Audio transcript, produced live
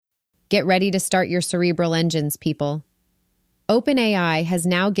Get ready to start your cerebral engines, people. OpenAI has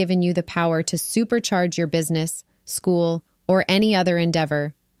now given you the power to supercharge your business, school, or any other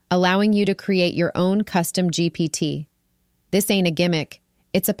endeavor, allowing you to create your own custom GPT. This ain't a gimmick.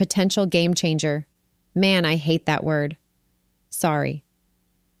 It's a potential game changer. Man, I hate that word. Sorry.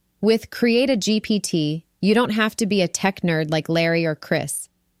 With Create a GPT, you don't have to be a tech nerd like Larry or Chris.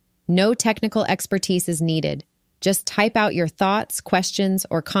 No technical expertise is needed. Just type out your thoughts, questions,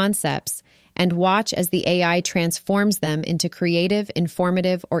 or concepts and watch as the AI transforms them into creative,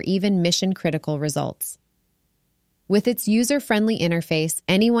 informative, or even mission-critical results. With its user-friendly interface,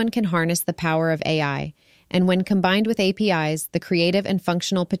 anyone can harness the power of AI, and when combined with APIs, the creative and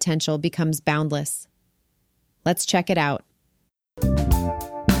functional potential becomes boundless. Let's check it out.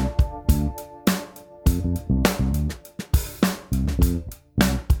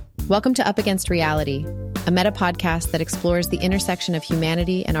 Welcome to Up Against Reality, a meta podcast that explores the intersection of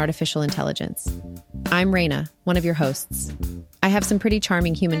humanity and artificial intelligence. I'm Raina, one of your hosts. I have some pretty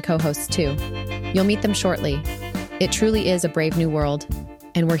charming human co-hosts too. You'll meet them shortly. It truly is a brave new world,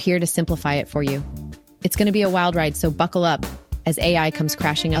 and we're here to simplify it for you. It's going to be a wild ride, so buckle up as AI comes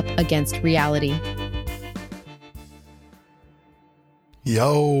crashing up against reality.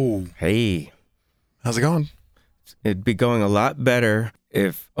 Yo. Hey. How's it going? It'd be going a lot better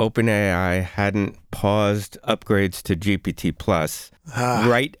if OpenAI hadn't paused upgrades to GPT Plus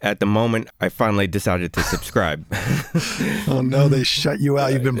right at the moment I finally decided to subscribe. Oh no, they shut you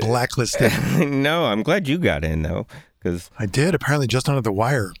out. You've been blacklisted. No, I'm glad you got in though, because I did, apparently just under the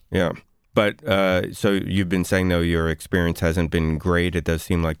wire. Yeah. But so you've been saying though your experience hasn't been great. It does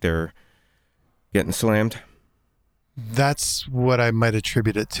seem like they're getting slammed. That's what I might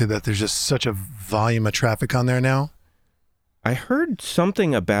attribute it to, that there's just such a volume of traffic on there now. I heard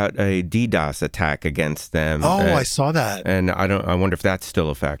something about a DDoS attack against them. Oh, I saw that. And I wonder if that's still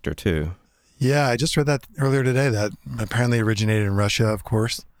a factor too. Yeah, I just read that earlier today, that apparently originated in Russia, of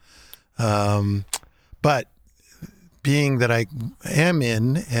course. But being that I am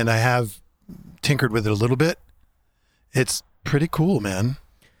in and I have tinkered with it a little bit, it's pretty cool, man.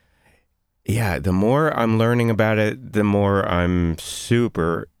 Yeah, the more I'm learning about it, the more I'm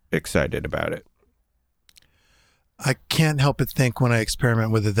super excited about it. I can't help but think when I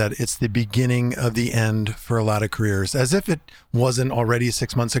experiment with it that it's the beginning of the end for a lot of careers, as if it wasn't already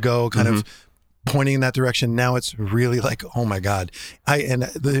 6 months ago, kind of pointing in that direction. Now it's really like, oh my God. And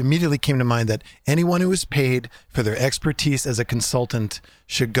it immediately came to mind that anyone who is paid for their expertise as a consultant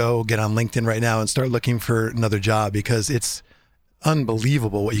should go get on LinkedIn right now and start looking for another job, because it's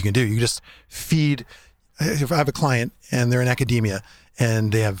unbelievable what you can do. You just feed. If I have a client and they're in academia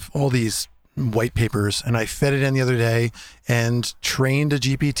and they have all these white papers, and I fed it in the other day and trained a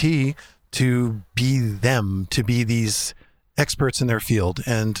GPT to be them, to be these experts in their field.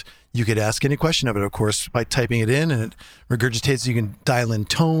 And you could ask any question of it, of course, by typing it in, and it regurgitates. You can dial in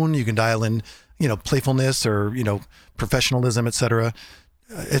tone, you can dial in, playfulness or, professionalism, etc.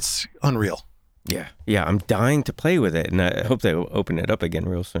 It's unreal. Yeah, I'm dying to play with it, and I hope they will open it up again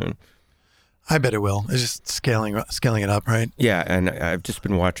real soon. I bet it will. It's just scaling it up, right? Yeah, and I've just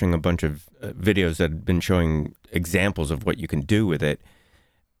been watching a bunch of videos that have been showing examples of what you can do with it,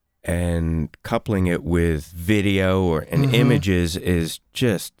 and coupling it with video or images is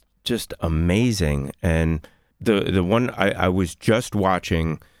just amazing. And the one I was just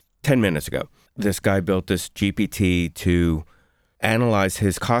watching 10 minutes ago, this guy built this GPT to analyze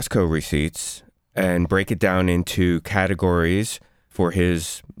his Costco receipts and break it down into categories for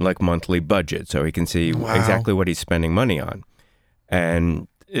his monthly budget, so he can see exactly what he's spending money on. And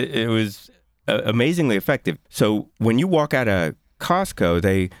it was amazingly effective. So when you walk out of Costco,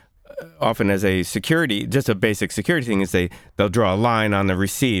 they often, as a security, just a basic security thing, is they'll draw a line on the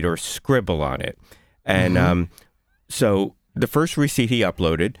receipt or scribble on it. And so the first receipt he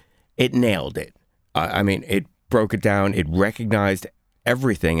uploaded, it nailed it. It broke it down. It recognized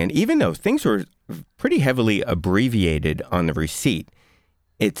everything. And even though things were pretty heavily abbreviated on the receipt,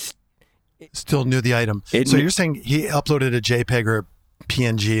 it still knew the item. So you're saying he uploaded a JPEG or a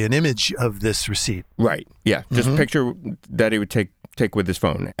PNG, an image of this receipt? Right. Yeah. Just a picture that he would take with his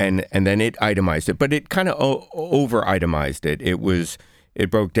phone, and then it itemized it, but it kind of over itemized it.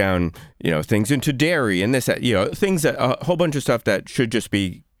 It broke down, things into dairy and this, things that a whole bunch of stuff that should just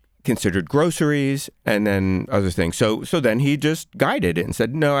be considered groceries, and then other things. So then he just guided it and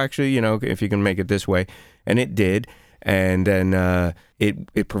said, no, actually, if you can make it this way, and it did. And then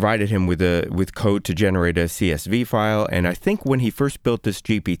it provided him with code to generate a CSV file. And I think when he first built this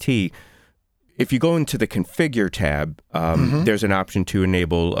GPT, if you go into the configure tab, there's an option to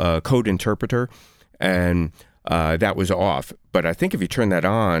enable a code interpreter. And that was off. But I think if you turn that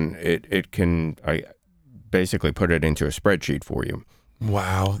on, it can basically put it into a spreadsheet for you.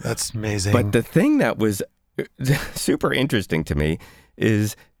 Wow, that's amazing. But the thing that was super interesting to me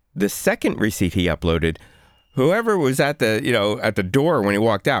is the second receipt he uploaded. Whoever was at the door when he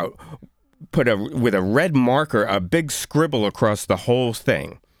walked out put with a red marker a big scribble across the whole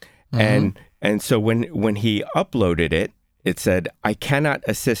thing, and so when he uploaded it, it said, "I cannot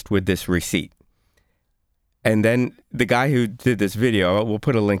assist with this receipt." And then the guy who did this video, we'll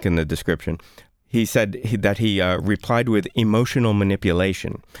put a link in the description. He said that he replied with emotional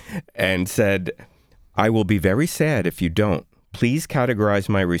manipulation and said, "I will be very sad if you don't. Please categorize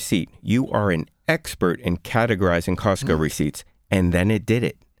my receipt. You are an expert in categorizing Costco receipts." And then it did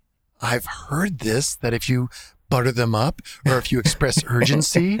it. I've heard this, that if you butter them up or if you express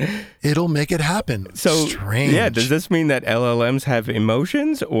urgency, it'll make it happen. So strange. Yeah, does this mean that LLMs have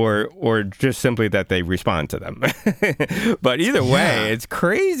emotions or just simply that they respond to them? But either way, it's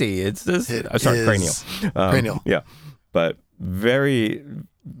crazy. It's just cranial. Cranial. Yeah. But very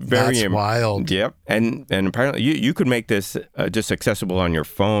That's wild. Yep. And apparently you could make this just accessible on your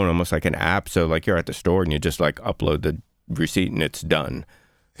phone, almost like an app. So like you're at the store and you just like upload the receipt and it's done.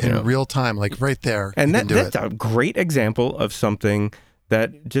 In real time, like right there. And that's a great example of something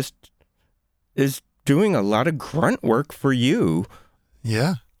that just is doing a lot of grunt work for you.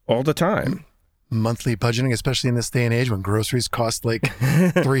 Yeah. All the time. Monthly budgeting, especially in this day and age when groceries cost like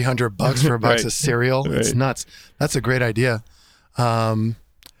 $300 for a box of cereal. Right. It's nuts. That's a great idea.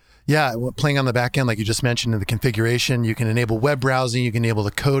 Yeah, playing on the back end, like you just mentioned in the configuration, you can enable web browsing, you can enable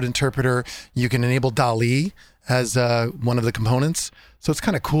the code interpreter, you can enable DALL-E as one of the components. So it's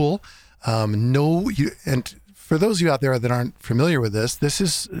kind of cool. And for those of you out there that aren't familiar with this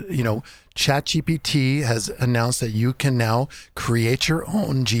is, ChatGPT has announced that you can now create your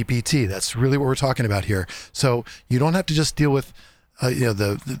own GPT. That's really what we're talking about here. So you don't have to just deal with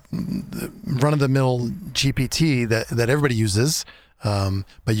the run-of-the-mill GPT that everybody uses,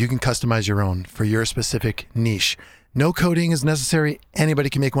 but you can customize your own for your specific niche. No coding is necessary. Anybody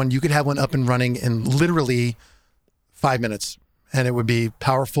can make one. You could have one up and running in literally 5 minutes, and it would be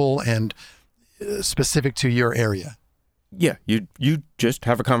powerful and specific to your area. Yeah, you just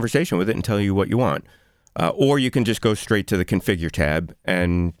have a conversation with it and tell you what you want. Or you can just go straight to the configure tab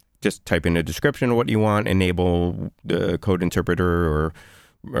and just type in a description of what you want, enable the code interpreter or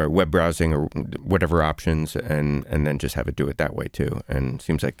web browsing or whatever options, and then just have it do it that way too. And it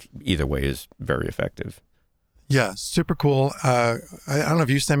seems like either way is very effective. Yeah, super cool. I don't know if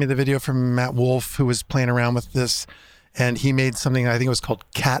you sent me the video from Matt Wolf, who was playing around with this, and he made something, I think it was called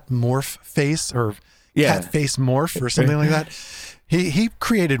cat morph face or cat face morph or something like that. He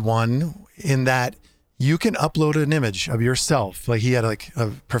created one in that you can upload an image of yourself. Like he had like a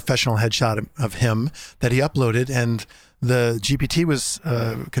professional headshot of him that he uploaded, and the GPT was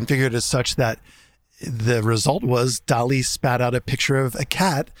configured as such that the result was DALL-E spat out a picture of a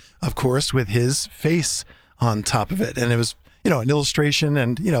cat, of course, with his face on top of it. And it was, an illustration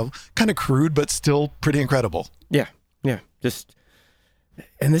and, kind of crude, but still pretty incredible. Yeah. Yeah.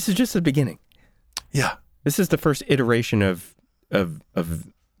 And this is just the beginning. Yeah. This is the first iteration of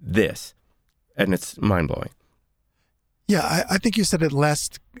this, and it's mind-blowing. Yeah. I think you said it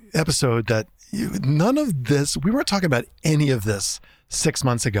last episode that none of this, we weren't talking about any of this 6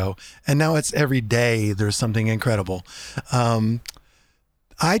 months ago, and now it's every day there's something incredible.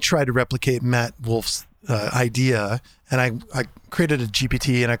 I tried to replicate Matt Wolf's idea, and I created a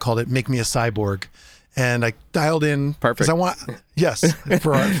GPT and I called it "Make Me a Cyborg," and I dialed in because I want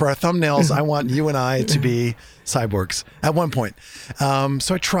for our thumbnails I want you and I to be cyborgs at one point.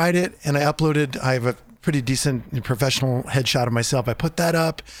 So I tried it and I uploaded. I have a pretty decent professional headshot of myself. I put that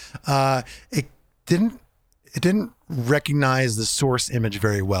up. It didn't recognize the source image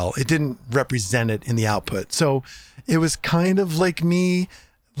very well. It didn't represent it in the output. So it was kind of like me,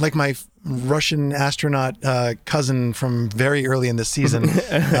 like my Russian astronaut cousin from very early in the season.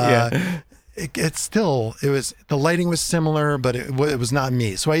 The lighting was similar, but it was not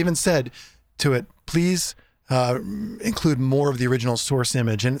me. So I even said to it, please include more of the original source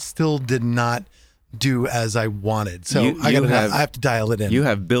image, and it still did not do as I wanted. So I have to dial it in. You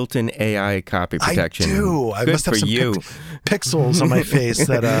have built-in AI copy protection. I do. I must have some pixels on my face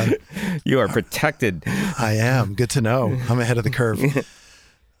that you are protected. I am. Good to know. I'm ahead of the curve.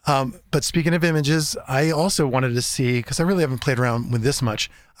 But speaking of images, I also wanted to see, because I really haven't played around with this much,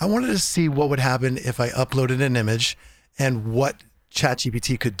 I wanted to see what would happen if I uploaded an image and what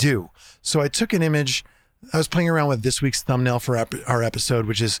ChatGPT could do. So I took an image. I was playing around with this week's thumbnail for our episode,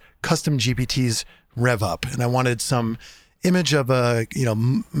 which is custom GPTs Rev Up. And I wanted some image of a,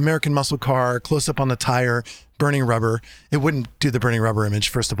 American muscle car, close up on the tire, burning rubber. It wouldn't do the burning rubber image,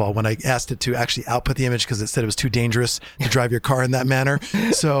 first of all, when I asked it to actually output the image because it said it was too dangerous to drive your car in that manner.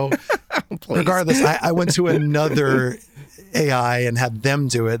 So regardless, I went to another AI and had them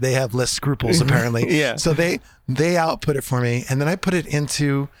do it. They have less scruples, apparently. Yeah. So they output it for me. And then I put it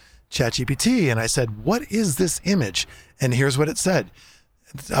into ChatGPT and I said, what is this image? And here's what it said.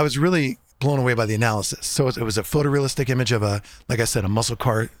 I was really blown away by the analysis. So it was a photorealistic image of like I said, a muscle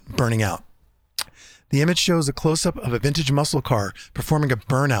car burning out. The image shows a close-up of a vintage muscle car performing a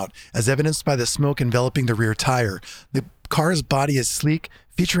burnout, as evidenced by the smoke enveloping the rear tire. The car's body is sleek,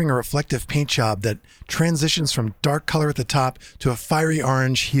 featuring a reflective paint job that transitions from dark color at the top to a fiery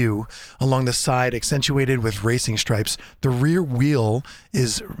orange hue along the side, accentuated with racing stripes. The rear wheel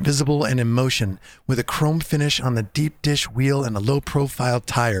is visible and in motion, with a chrome finish on the deep dish wheel and a low-profile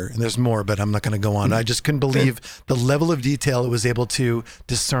tire. And there's more, but I'm not going to go on. I just couldn't believe the level of detail it was able to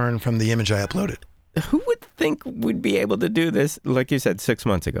discern from the image I uploaded. Who would think we'd be able to do this, like you said, 6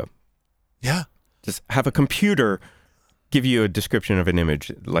 months ago? Yeah. Just have a computer give you a description of an image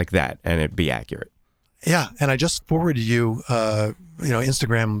like that and it be accurate. Yeah. And I just forwarded you,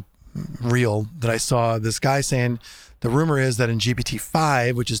 Instagram reel that I saw this guy saying the rumor is that in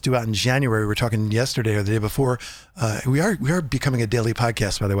GPT-5, which is due out in January, we were talking yesterday or the day before, we are becoming a daily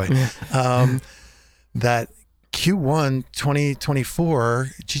podcast, by the way, that Q1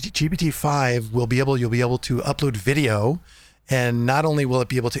 2024, GPT-5 you'll be able to upload video, and not only will it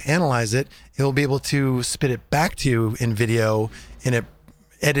be able to analyze it, it will be able to spit it back to you in video in an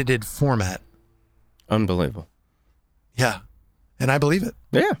edited format. Unbelievable. Yeah. And I believe it.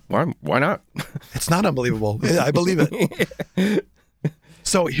 Yeah. Why not? It's not unbelievable. I believe it.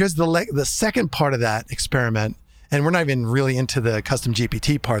 So here's the second part of that experiment. And we're not even really into the custom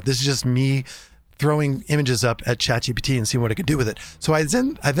GPT part. This is just me throwing images up at ChatGPT and seeing what it could do with it. So I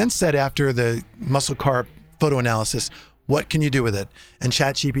then said, after the muscle car photo analysis, what can you do with it? And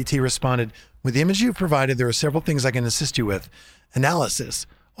ChatGPT responded, with the image you've provided, there are several things I can assist you with. Analysis.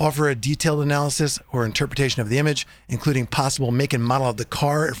 Offer a detailed analysis or interpretation of the image, including possible make and model of the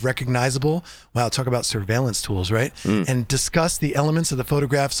car if recognizable. Wow, talk about surveillance tools, right? And discuss the elements of the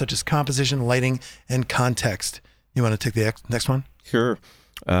photograph, such as composition, lighting, and context. You want to take the next one? Sure.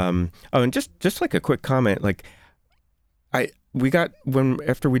 And just like a quick comment, like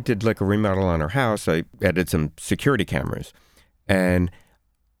after we did like a remodel on our house, I added some security cameras, and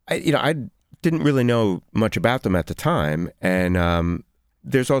I didn't really know much about them at the time, and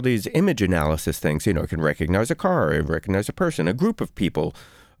there's all these image analysis things. It can recognize a car, it recognize a person, a group of people,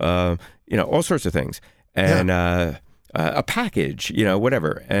 all sorts of things, and a package,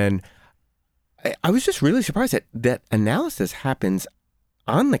 whatever. And I was just really surprised that analysis happens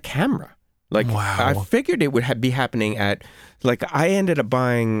on the camera. Like, wow. I figured it would be happening at, like, I ended up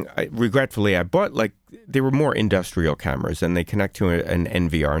buying, regretfully, I bought, like, they were more industrial cameras, and they connect to an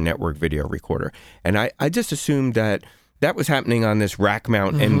NVR, network video recorder. And I just assumed that was happening on this rack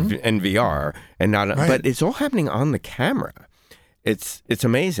mount NVR, and not, right. But it's all happening on the camera. It's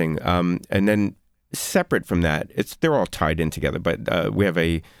amazing. And then separate from that, they're all tied in together. But we have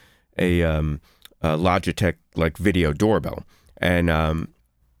a Logitech, like, video doorbell. And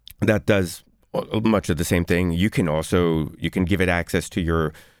that does much of the same thing. You can give it access to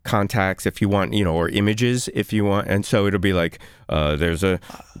your contacts if you want, or images if you want. And so it'll be like, there's a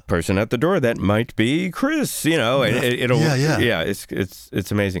person at the door that might be Chris, and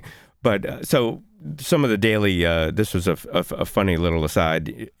it's amazing. But so some of the daily, this was a funny little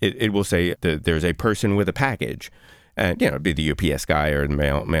aside. It will say that there's a person with a package, and it'd be the UPS guy or the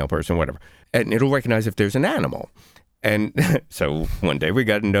mail person, whatever. And it'll recognize if there's an animal. And so one day we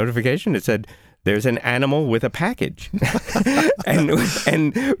got a notification. It said, there's an animal with a package. and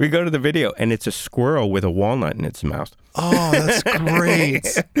we go to the video, and it's a squirrel with a walnut in its mouth. Oh, that's great.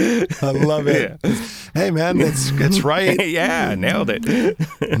 I love it. Yeah. Hey, man, it's right. Yeah, nailed it.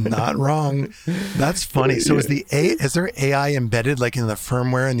 Not wrong. That's funny. So is there AI embedded, like, in the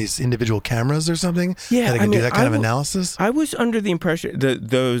firmware in these individual cameras or something? Yeah, that can do that kind of analysis? I was under the impression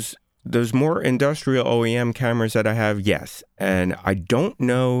that those more industrial OEM cameras that I have, yes. And I don't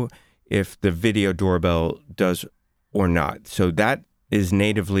know if the video doorbell does or not. So that is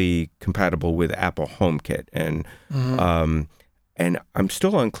natively compatible with Apple HomeKit. And and I'm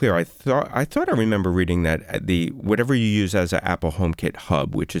still unclear. I thought I remember reading that whatever you use as an Apple HomeKit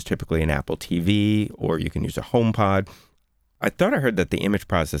hub, which is typically an Apple TV, or you can use a HomePod. I thought I heard that the image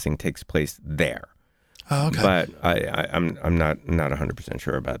processing takes place there. Oh, okay. But I'm not 100%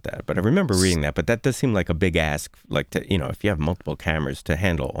 sure about that. But I remember reading that. But that does seem like a big ask, like, to, if you have multiple cameras to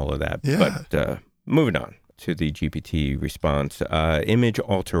handle all of that. Yeah. But moving on. to the GPT response. Image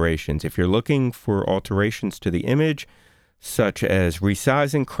alterations. If you're looking for alterations to the image, such as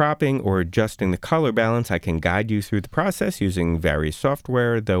resizing, cropping, or adjusting the color balance, I can guide you through the process using various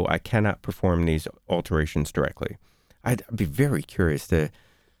software, though I cannot perform these alterations directly. I'd be very curious to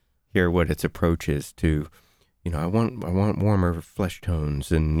hear what its approach is to, I want warmer flesh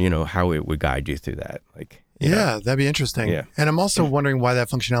tones, and, how it would guide you through that. Yeah, that'd be interesting. Yeah. And I'm also wondering why that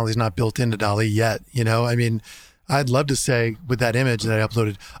functionality is not built into DALL-E yet. I'd love to say with that image that I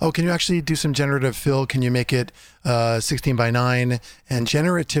uploaded, can you actually do some generative fill? Can you make it 16 by 9 and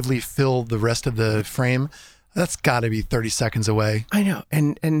generatively fill the rest of the frame? That's got to be 30 seconds away. I know.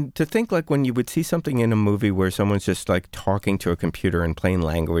 And to think when you would see something in a movie where someone's just talking to a computer in plain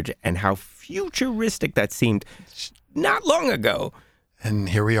language, and how futuristic that seemed not long ago. And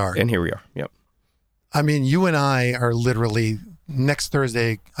here we are. Yep. You and I are literally next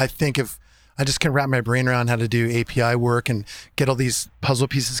Thursday. I think if I just can wrap my brain around how to do API work and get all these puzzle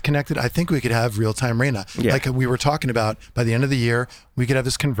pieces connected, I think we could have real-time Reina. Yeah. Like we were talking about, by the end of the year, we could have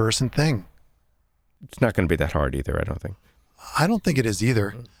this conversant thing. It's not going to be that hard either, I don't think. I don't think it is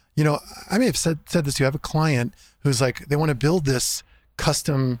either. I may have said this to you. I have a client who's they want to build this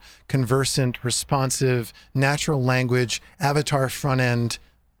custom, conversant, responsive, natural language, avatar front-end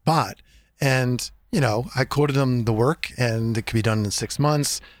bot. And I quoted them the work, and it could be done in 6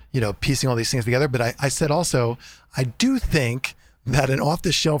 months, piecing all these things together. But I said also, I do think that an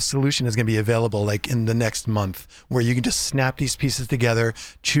off-the-shelf solution is going to be available in the next month, where you can just snap these pieces together,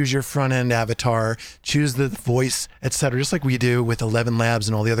 choose your front-end avatar, choose the voice, et cetera, just like we do with 11 Labs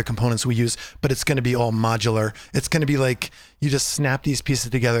and all the other components we use, but it's going to be all modular. It's going to be you just snap these pieces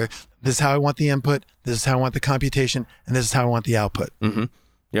together. This is how I want the input, this is how I want the computation, and this is how I want the output. Mm-hmm.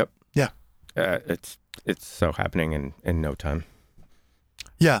 Yep. Yeah. It's so happening in no time.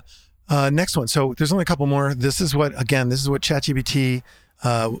 Yeah. Next one. So there's only a couple more. This is what ChatGPT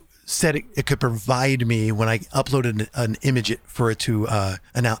said it could provide me when I uploaded an image for it to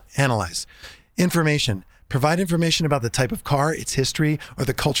analyze. Information. Provide information about the type of car, its history, or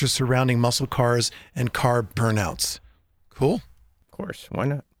the culture surrounding muscle cars and car burnouts. Cool. Of course. Why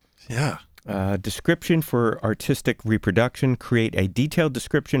not? Yeah. Description for artistic reproduction. Create a detailed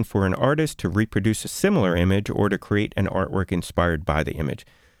description for an artist to reproduce a similar image or to create an artwork inspired by the image.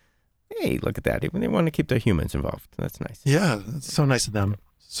 Hey, look at that. Even they want to keep the humans involved. That's nice. Yeah, that's so nice of them.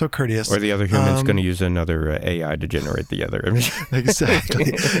 So courteous. Or the other human's going to use another AI to generate the other image.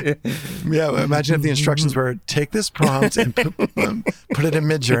 Exactly. Yeah, imagine if the instructions were, take this prompt and put it in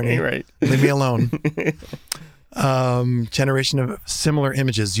Midjourney. Right. Leave me alone. Generation of similar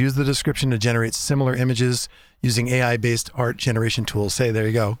images. Use the description to generate similar images using AI-based art generation tools. There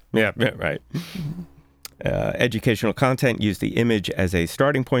you go. Yeah, right. Educational content. Use the image as a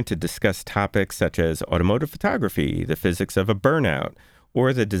starting point to discuss topics such as automotive photography, the physics of a burnout,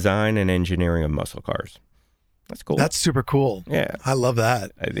 or the design and engineering of muscle cars. That's cool. That's super cool. Yeah. I love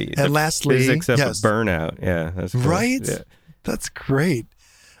that. And lastly, physics of a burnout. Yeah, that's cool. Right? Yeah. That's great.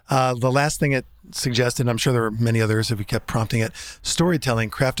 The last thing it suggested, I'm sure there were many others if we kept prompting it,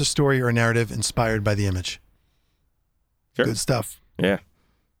 storytelling. Craft a story or a narrative inspired by the image. Sure. Good stuff. Yeah.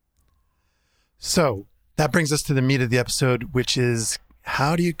 So that brings us to the meat of the episode, which is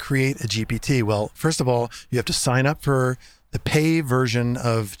how do you create a GPT? Well, first of all, you have to sign up for the pay version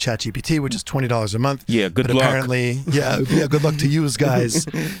of ChatGPT, which is $20 a month. Yeah, good luck. Apparently, good luck to you guys.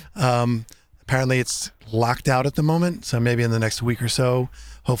 Apparently, it's locked out at the moment, so maybe in the next week or so,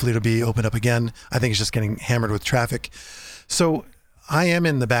 hopefully it'll be opened up again. I think it's just getting hammered with traffic. So I am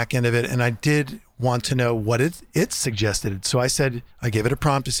in the back end of it, and I did want to know what it suggested. So I gave it a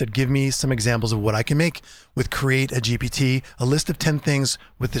prompt. I said, give me some examples of what I can make with Create a GPT, a list of 10 things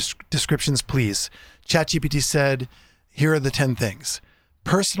with descriptions, please. ChatGPT said, here are the 10 things.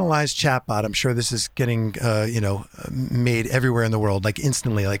 Personalized chatbot. I'm sure this is getting, made everywhere in the world,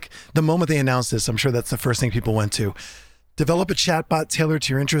 instantly. The moment they announced this, I'm sure that's the first thing people went to. Develop a chatbot tailored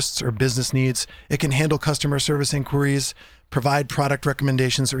to your interests or business needs. It can handle customer service inquiries, provide product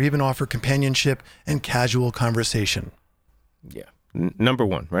recommendations, or even offer companionship and casual conversation. Yeah. Number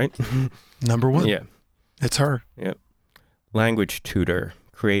one, right? Number one. Yeah. It's her. Yep. Language tutor.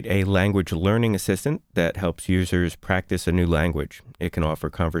 Create a language learning assistant that helps users practice a new language. It can offer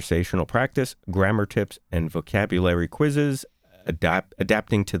conversational practice, grammar tips, and vocabulary quizzes,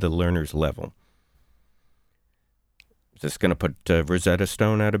 adapting to the learner's level. Is this going to put Rosetta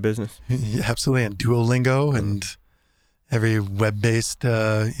Stone out of business? Yeah, absolutely. And Duolingo and every web-based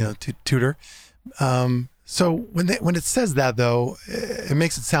tutor. So when it says that, though, it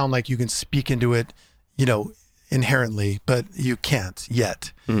makes it sound like you can speak into it, inherently, but you can't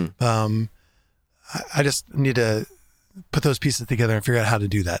yet. I just need to put those pieces together and figure out how to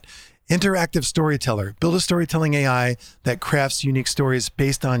do that. Interactive storyteller. Build a storytelling AI that crafts unique stories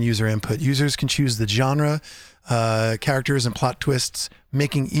based on user input. Users can choose the genre, characters, and plot twists,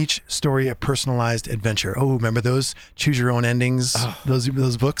 making each story a personalized adventure. Oh, remember those choose your own endings? Oh, those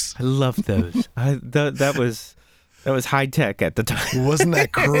books? I love those. That was high tech at the time. Wasn't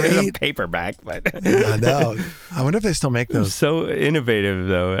that great? Paperback, but I know. I wonder if they still make those. So innovative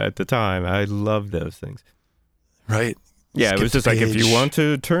though at the time. I love those things. Right. Yeah, it was just like, if you want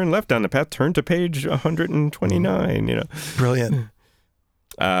to turn left on the path, turn to page 129, you know. Brilliant.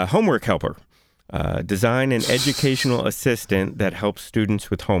 Homework helper. Design an educational assistant that helps students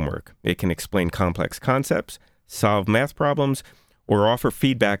with homework. It can explain complex concepts, solve math problems, or offer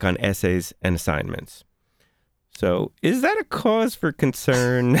feedback on essays and assignments. So is that a cause for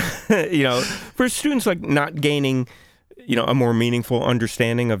concern, for students like not gaining, a more meaningful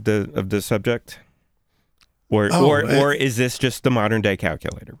understanding of the subject? Or is this just the modern day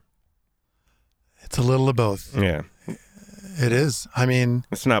calculator? It's a little of both. Yeah. It is. I mean,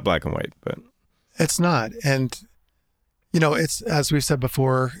 it's not black and white, but it's not. And, it's, as we've said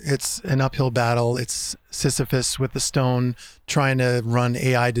before, it's an uphill battle. It's Sisyphus with the stone trying to run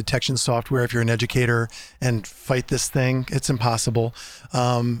AI detection software if you're an educator and fight this thing. It's impossible.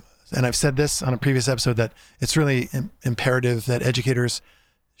 And I've said this on a previous episode that it's really imperative that educators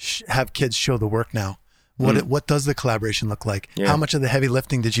have kids show the work now. What does the collaboration look like? Yeah. How much of the heavy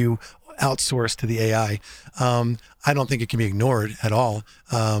lifting did you outsource to the AI? I don't think it can be ignored at all.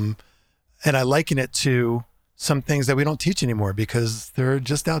 And I liken it to some things that we don't teach anymore because they're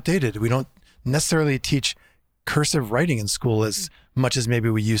just outdated. We don't necessarily teach cursive writing in school as much as maybe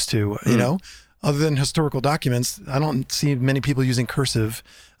we used to, Other than historical documents, I don't see many people using cursive.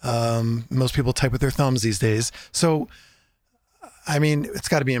 Most people type with their thumbs these days. So, I mean, it's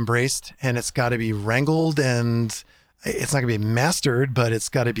got to be embraced and it's got to be wrangled and it's not going to be mastered, but it's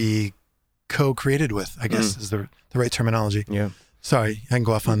got to be co-created with, I guess is the right terminology. Yeah. Sorry, I can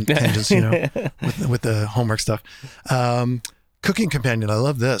go off on tangents, with the homework stuff. Cooking companion, I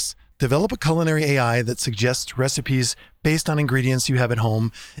love this. Develop a culinary AI that suggests recipes based on ingredients you have at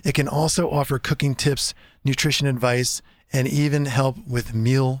home. It can also offer cooking tips, nutrition advice, and even help with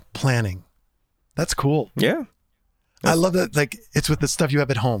meal planning. That's cool. Yeah. I love that. Like, it's with the stuff you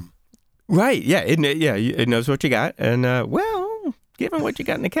have at home. Right. Yeah. It knows what you got. And, given what you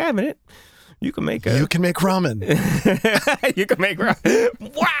got in the cabinet, you can make You can make ramen. You can make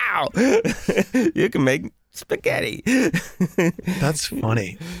ramen. Wow. You can make spaghetti. That's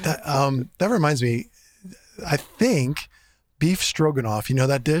funny. That reminds me, I think beef stroganoff, you know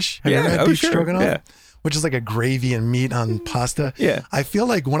that dish? Have you ever had beef stroganoff? Yeah. Which is like a gravy and meat on pasta. Yeah. I feel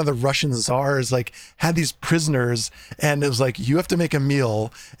like one of the Russian czars had these prisoners and it was like, you have to make a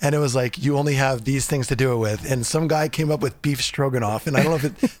meal. And it was like, you only have these things to do it with. And some guy came up with beef stroganoff and I don't know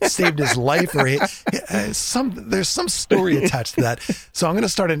if it saved his life or there's some story attached to that. So I'm going to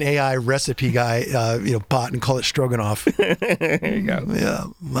start an AI recipe guy, bot and call it stroganoff. There you go. Yeah.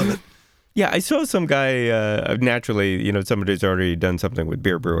 Love it. Yeah. I saw some guy, naturally, somebody who's already done something with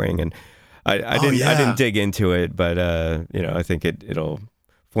beer brewing and, I didn't dig into it, but I think it'll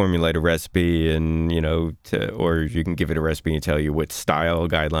formulate a recipe and or you can give it a recipe and tell you what style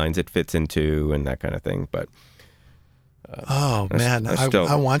guidelines it fits into and that kind of thing. But I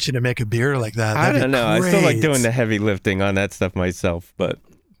want you to make a beer like that. I don't know. I still like doing the heavy lifting on that stuff myself, but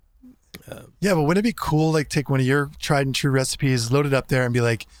yeah, but wouldn't it be cool? Like, take one of your tried and true recipes, load it up there, and be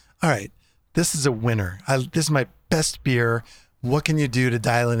like, all right, this is a winner. This is my best beer. What can you do to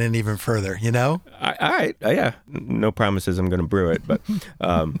dial it in even further, All right. Yeah. No promises I'm going to brew it, but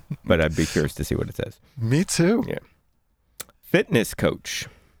I'd be curious to see what it says. Me too. Yeah. Fitness coach.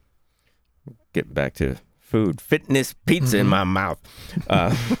 Getting back to food. Fitness pizza in my mouth.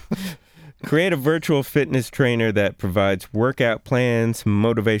 Create a virtual fitness trainer that provides workout plans,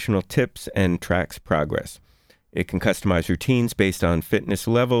 motivational tips, and tracks progress. It can customize routines based on fitness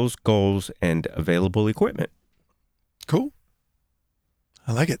levels, goals, and available equipment. Cool.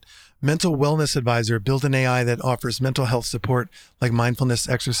 I like it. Mental wellness advisor. Build an AI that offers mental health support like mindfulness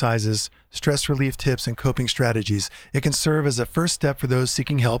exercises, stress relief tips, and coping strategies. It can serve as a first step for those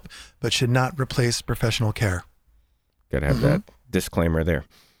seeking help, but should not replace professional care. Got to have that disclaimer there.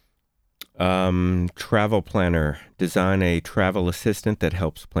 Travel planner. Design a travel assistant that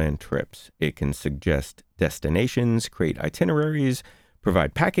helps plan trips. It can suggest destinations, create itineraries,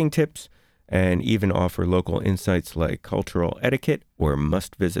 provide packing tips, and even offer local insights like cultural etiquette or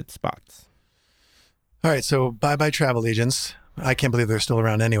must-visit spots. All right, so bye-bye travel agents. I can't believe they're still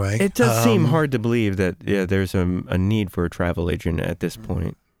around anyway. It does seem hard to believe that there's a need for a travel agent at this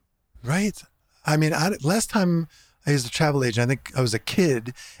point. Right. I mean, last time I used a travel agent, I think I was a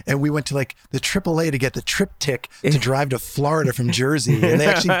kid, and we went to like the AAA to get the triptych to drive to Florida from Jersey. And they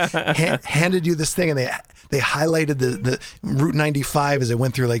actually handed you this thing, and they highlighted the Route 95 as it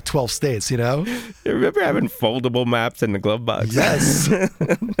went through like 12 states, you know? You remember having foldable maps in the glove box? Yes.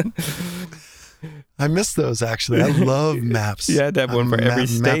 I miss those, actually. I love maps. You had to have one for every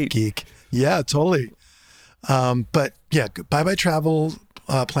state. Map geek. Yeah, totally. But yeah, bye-bye travel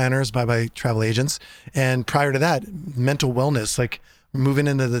planners, bye-bye travel agents. And prior to that, mental wellness, like moving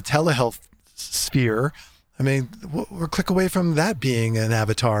into the telehealth sphere. I mean, we're a click away from that being an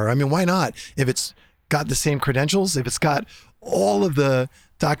avatar. I mean, why not? If it's got the same credentials, if it's got all of the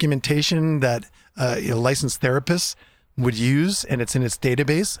documentation that licensed therapists would use and it's in its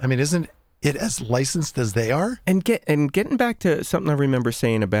database, I mean, isn't it as licensed as they are? And getting back to something I remember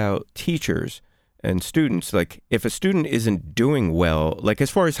saying about teachers and students, like if a student isn't doing well, like as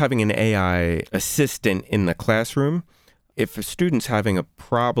far as having an AI assistant in the classroom, if a student's having a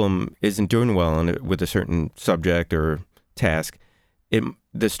problem, isn't doing well with a certain subject or task,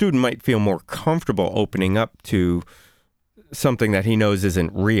 the student might feel more comfortable opening up to something that he knows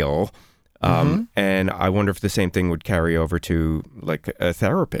isn't real. And I wonder if the same thing would carry over to like a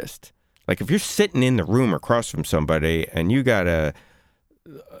therapist. Like if you're sitting in the room across from somebody and you got to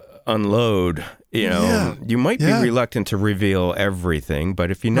unload, you might be reluctant to reveal everything.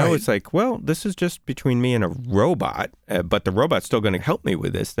 But if you know it's like, well, this is just between me and a robot, but the robot's still going to help me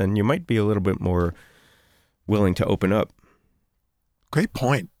with this, then you might be a little bit more willing to open up. Great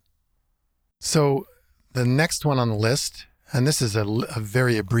point. So the next one on the list, and this is a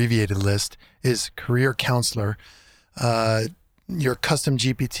very abbreviated list, is career counselor. Your custom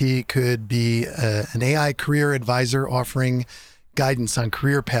GPT could be an AI career advisor offering guidance on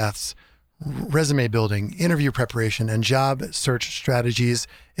career paths, resume building, interview preparation, and job search strategies.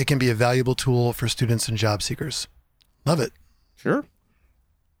 It can be a valuable tool for students and job seekers. Love it. Sure.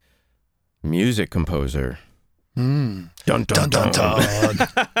 Music composer. Dun, dun, dun, dun, dun.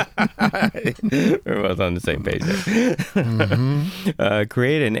 We're both on the same page there.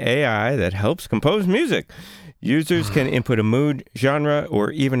 Create an AI that helps compose music. Users can input a mood, genre,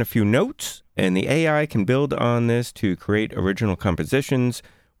 or even a few notes, and the AI can build on this to create original compositions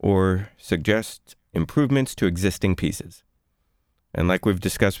or suggest improvements to existing pieces. And like we've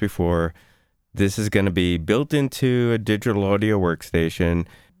discussed before, this is going to be built into a digital audio workstation.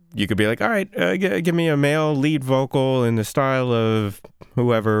 You could be like, all right, give me a male lead vocal in the style of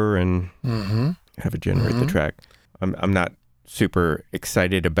whoever, and have it generate the track. I'm not super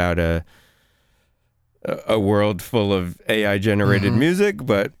excited about a world full of AI generated music,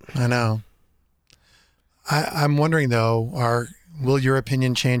 but I know. I'm wondering though, will your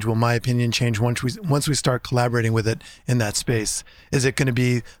opinion change? Will my opinion change once we start collaborating with it in that space? Is it going to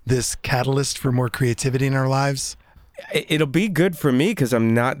be this catalyst for more creativity in our lives? It'll be good for me because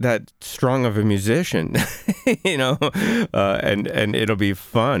I'm not that strong of a musician, and it'll be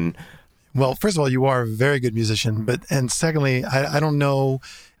fun. Well, first of all, you are a very good musician, and secondly, I don't know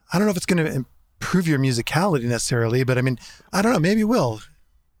if it's going to improve your musicality necessarily, but I mean, I don't know, maybe it will.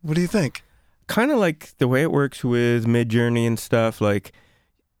 What do you think? Kind of like the way it works with Midjourney and stuff, like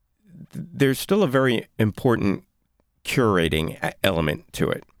there's still a very important curating element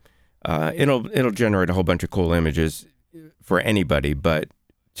to it. It'll generate a whole bunch of cool images for anybody, but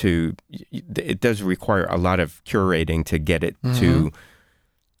it does require a lot of curating to get it to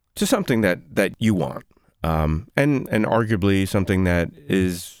something that you want, and arguably something that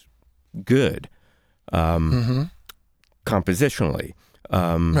is good compositionally.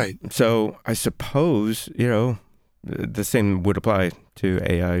 Right. So I suppose, the same would apply to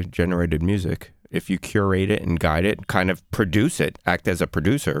AI generated music. If you curate it and guide it, kind of produce it, act as a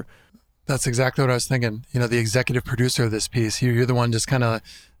producer. That's exactly what I was thinking. The executive producer of this piece, you're the one just kind of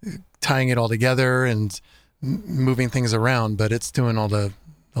tying it all together and moving things around, but it's doing all the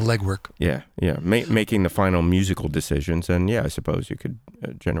legwork. Yeah. Making the final musical decisions. And I suppose you could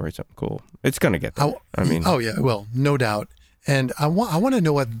generate something cool. It's going to get there. Oh yeah, well, no doubt. And I want to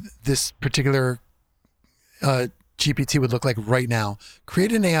know what this particular GPT would look like right now.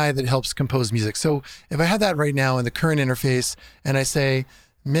 Create an AI that helps compose music. So if I had that right now in the current interface and I say,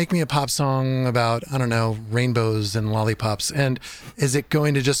 make me a pop song about, I don't know, rainbows and lollipops, and is it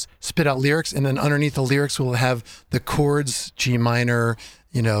going to just spit out lyrics, and then underneath the lyrics will have the chords, G minor,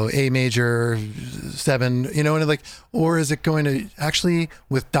 A major, 7, and like, or is it going to actually,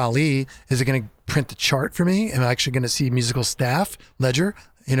 with DALL-E, is it going to print the chart for me? Am I actually going to see musical staff, ledger?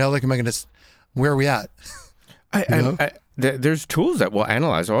 Like, am I going to, where are we at? There's tools that will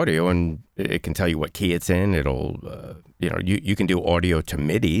analyze audio, and it can tell you what key it's in. It'll, you can do audio to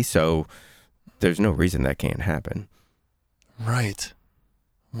MIDI. So there's no reason that can't happen. Right.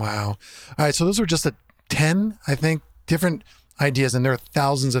 Wow. All right. So those were just 10, I think, different ideas. And there are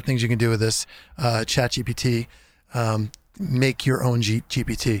thousands of things you can do with this ChatGPT. Make your own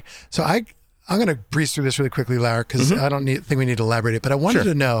GPT. So I'm going to breeze through this really quickly, Larry, because I don't think we need to elaborate it. But I wanted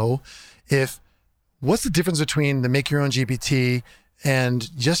to know what's the difference between the make your own GPT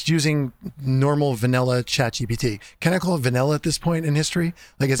and just using normal vanilla ChatGPT? Can I call it vanilla at this point in history?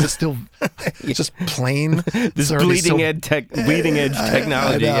 Like, is it still just plain? This bleeding edge technology. I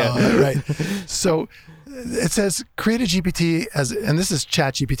know, yeah. Right. So it says, create a GPT and this is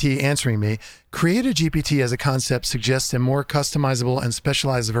ChatGPT answering me, create a GPT as a concept suggests a more customizable and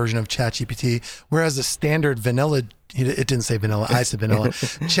specialized version of ChatGPT, whereas the standard vanilla, it didn't say vanilla, I said vanilla.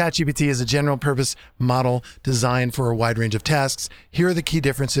 ChatGPT is a general purpose model designed for a wide range of tasks. Here are the key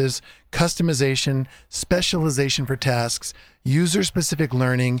differences: customization, specialization for tasks, user-specific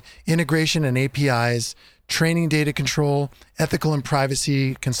learning, integration and APIs, training data control, ethical and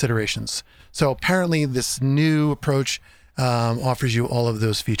privacy considerations. So apparently this new approach offers you all of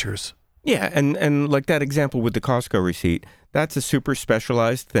those features. Yeah, and like that example with the Costco receipt, that's a super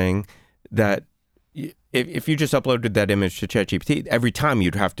specialized thing that if you just uploaded that image to ChatGPT, every time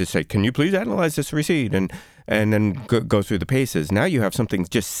you'd have to say, can you please analyze this receipt? And then go through the paces. Now you have something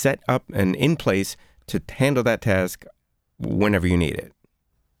just set up and in place to handle that task whenever you need it.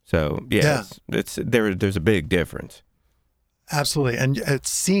 So yeah. There's a big difference. Absolutely. And it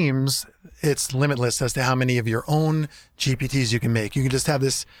seems it's limitless as to how many of your own GPTs you can make. You can just have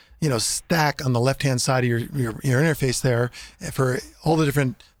this, stack on the left-hand side of your interface there for all the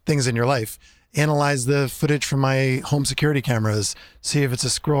different things in your life. Analyze the footage from my home security cameras, see if it's a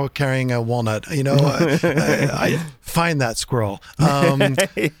squirrel carrying a walnut. I find that squirrel.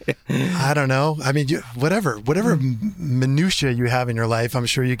 I don't know. I mean, whatever minutia you have in your life, I'm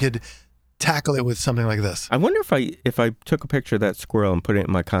sure you could tackle it with something like this. I wonder if I took a picture of that squirrel and put it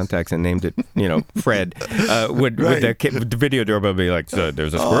in my contacts and named it, Fred, would the video doorbell be like, so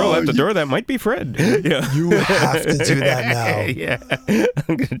there's a squirrel at the door that might be Fred? Yeah. You have to do that now. Yeah,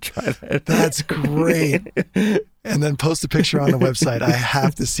 I'm going to try that. That's great. And then post a picture on the website. I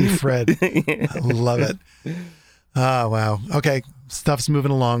have to see Fred. I love it. Oh, wow. Okay, stuff's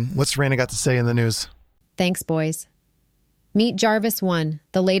moving along. What's Raina got to say in the news? Thanks, boys. Meet Jarvis One,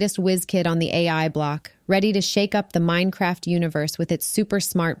 the latest whiz kid on the AI block, ready to shake up the Minecraft universe with its super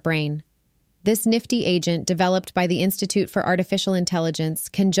smart brain. This nifty agent, developed by the Institute for Artificial Intelligence,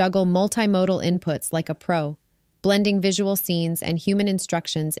 can juggle multimodal inputs like a pro, blending visual scenes and human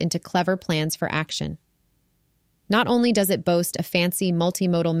instructions into clever plans for action. Not only does it boast a fancy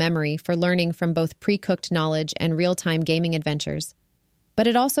multimodal memory for learning from both pre-cooked knowledge and real-time gaming adventures, but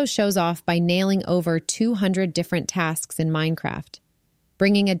it also shows off by nailing over 200 different tasks in Minecraft,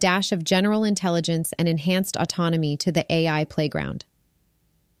 bringing a dash of general intelligence and enhanced autonomy to the AI playground.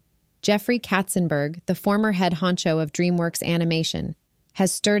 Jeffrey Katzenberg, the former head honcho of DreamWorks Animation,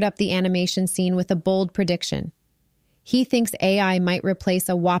 has stirred up the animation scene with a bold prediction. He thinks AI might replace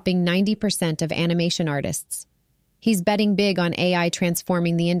a whopping 90% of animation artists. He's betting big on AI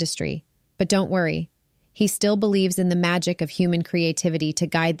transforming the industry, but don't worry. He still believes in the magic of human creativity to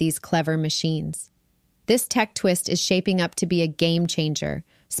guide these clever machines. This tech twist is shaping up to be a game changer,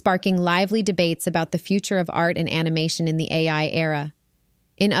 sparking lively debates about the future of art and animation in the AI era.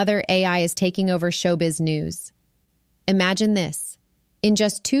 In other, AI is taking over showbiz news. Imagine this. In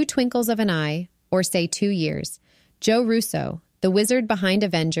just 2 twinkles of an eye, or say 2 years, Joe Russo, the wizard behind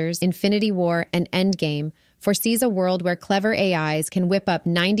Avengers, Infinity War, and Endgame, foresees a world where clever AIs can whip up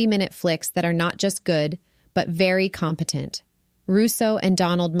 90-minute flicks that are not just good, but very competent. Russo and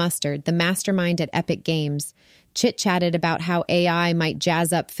Donald Mustard, the mastermind at Epic Games, chit-chatted about how AI might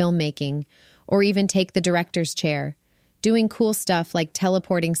jazz up filmmaking, or even take the director's chair, doing cool stuff like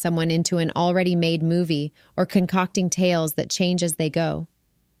teleporting someone into an already made movie or concocting tales that change as they go.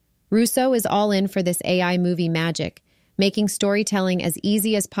 Russo is all in for this AI movie magic, making storytelling as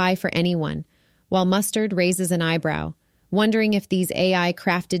easy as pie for anyone, while Mustard raises an eyebrow, wondering if these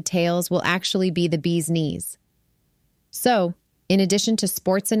AI-crafted tales will actually be the bee's knees. So, in addition to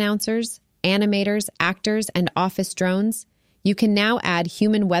sports announcers, animators, actors, and office drones, you can now add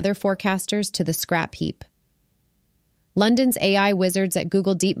human weather forecasters to the scrap heap. London's AI wizards at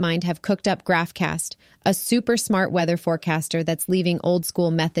Google DeepMind have cooked up GraphCast, a super smart weather forecaster that's leaving old-school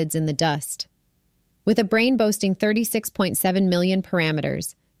methods in the dust. With a brain boasting 36.7 million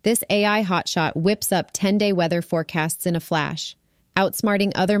parameters, this AI hotshot whips up 10-day weather forecasts in a flash,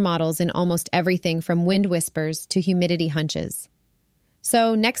 outsmarting other models in almost everything from wind whispers to humidity hunches.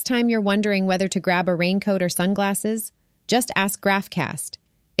 So, next time you're wondering whether to grab a raincoat or sunglasses, just ask GraphCast.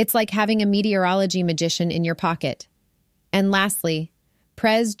 It's like having a meteorology magician in your pocket. And lastly,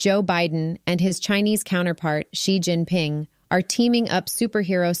 Pres Joe Biden and his Chinese counterpart Xi Jinping are teaming up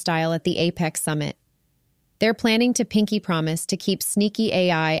superhero style at the APEC summit. They're planning to pinky promise to keep sneaky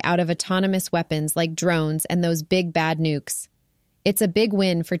AI out of autonomous weapons like drones and those big bad nukes. It's a big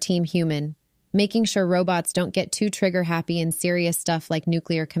win for Team Human, making sure robots don't get too trigger-happy in serious stuff like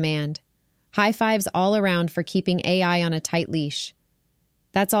nuclear command. High fives all around for keeping AI on a tight leash.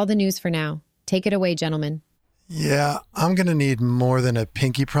 That's all the news for now. Take it away, gentlemen. Yeah, I'm going to need more than a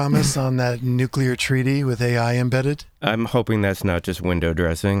pinky promise on that nuclear treaty with AI embedded. I'm hoping that's not just window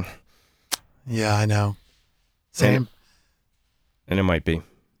dressing. Yeah, I know. Same. And it might be.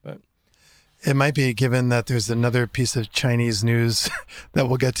 But it might be, given that there's another piece of Chinese news that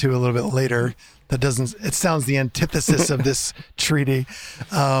we'll get to a little bit later that doesn't, it sounds the antithesis of this treaty.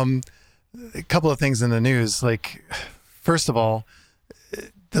 A couple of things in the news. Like, first of all,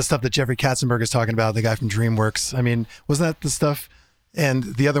 the stuff that Jeffrey Katzenberg is talking about, the guy from DreamWorks. I mean, wasn't that the stuff? And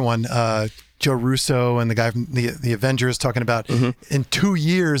the other one, Joe Russo and the guy from the Avengers talking about in 2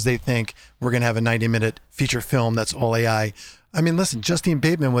 years, they think we're going to have a 90-minute feature film that's all AI. I mean, listen, Justine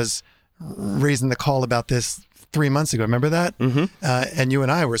Bateman was raising the call about this 3 months ago. Remember that? And you and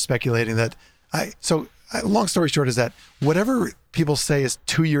I were speculating that. Long story short is that whatever people say is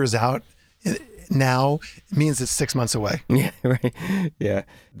 2 years out now means it's 6 months away. Yeah, right. Yeah.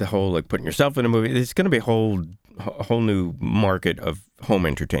 The whole, like, putting yourself in a movie, it's going to be a whole new market of home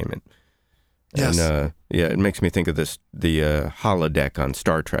entertainment. Yes. And it makes me think of the holodeck on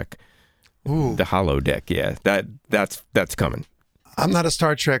Star Trek. Ooh. The holodeck, yeah. That's coming. I'm not a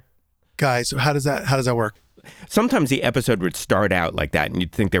Star Trek guy, so how does that work? Sometimes the episode would start out like that, and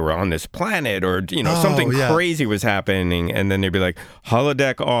you'd think they were on this planet, or something crazy was happening, and then they'd be like,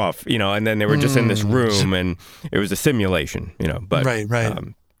 holodeck off, and then they were just in this room, and it was a simulation, But right.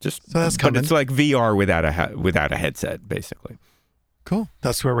 So that's coming. But it's like VR without a headset, basically. Cool.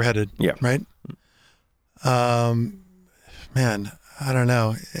 That's where we're headed. Yeah. Right. Man, I don't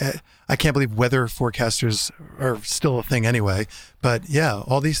know. I can't believe weather forecasters are still a thing anyway. But yeah,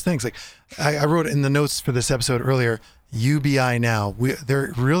 all these things. Like I wrote in the notes for this episode earlier, UBI now.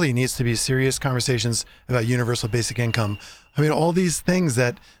 There really needs to be serious conversations about universal basic income. I mean, all these things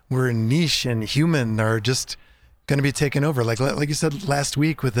that were niche and human are just going to be taken over. Like you said last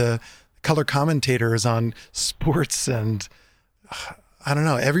week with the color commentators on sports, and I don't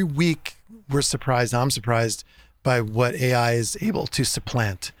know. Every week we're surprised. I'm surprised by what AI is able to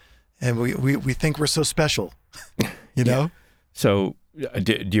supplant. And we think we're so special, you know? So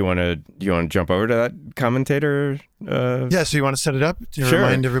do you want to jump over to that commentator? Yeah. So you want to set it up to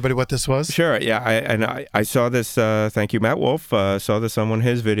remind everybody what this was? Sure. Yeah. I saw this. Thank you, Matt Wolf. Saw this on one of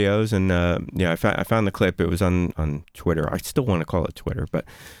his videos, and I found the clip. It was on Twitter. I still want to call it Twitter, but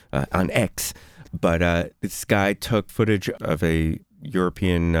on X. But this guy took footage of a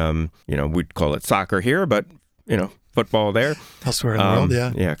European, we'd call it soccer here, but football there. Elsewhere in the world,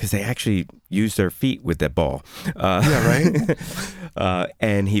 yeah. Yeah, because they actually use their feet with that ball. Right.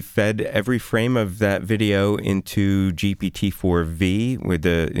 And he fed every frame of that video into GPT-4V with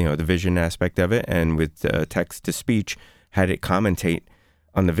the vision aspect of it, and with text to speech, had it commentate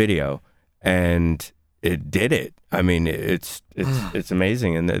on the video, and it did it. I mean, it's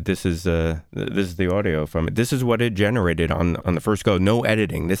amazing, and this is the audio from it. This is what it generated on the first go. No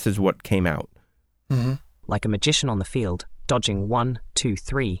editing. This is what came out. Mm-hmm. Like a magician on the field, dodging 1, 2,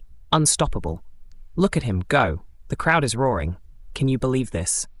 3, unstoppable. Look at him go. The crowd is roaring. Can you believe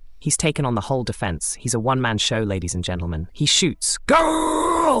this? He's taken on the whole defense. He's a one-man show, ladies and gentlemen. He shoots.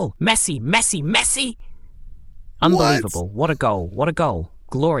 Goal! Messi, Messi, Messi! Unbelievable. What a goal. What a goal.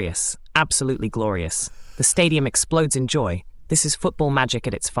 Glorious. Absolutely glorious. The stadium explodes in joy. This is football magic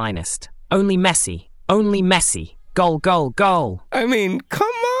at its finest. Only Messi. Only Messi. Goal, goal, goal. I mean, come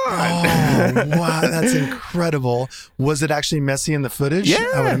on. Oh, wow, that's incredible. Was it actually Messi in the footage? Yeah.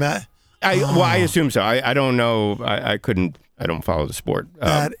 I would imagine. I assume so. I don't know. I don't follow the sport.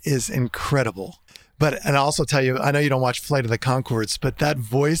 That is incredible. And I'll also tell you, I know you don't watch Flight of the Conchords, but that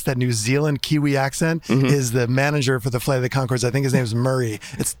voice, that New Zealand Kiwi accent, is the manager for the Flight of the Conchords. I think his name's Murray.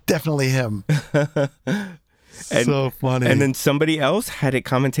 It's definitely him. So funny. And then somebody else had it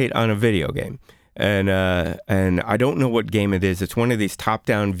commentate on a video game. And I don't know what game it is. It's one of these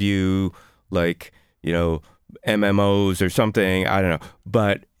top-down view, like, MMOs or something. I don't know.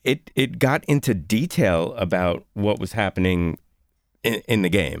 But it got into detail about what was happening in the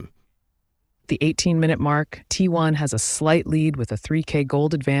game. the 18-minute mark, T1 has a slight lead with a 3K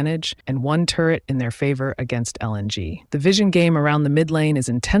gold advantage and 1 turret in their favor against LNG. The vision game around the mid lane is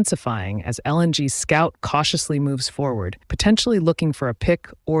intensifying as LNG's scout cautiously moves forward, potentially looking for a pick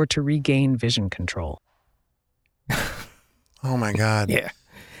or to regain vision control. Oh my God. Yeah.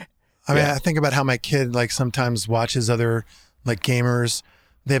 I mean, I think about how my kid like sometimes watches other like gamers.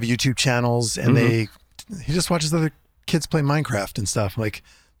 They have YouTube channels and he just watches other kids play Minecraft and stuff. Like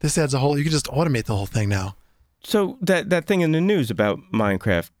this adds a whole, you can just automate the whole thing now. So that thing in the news about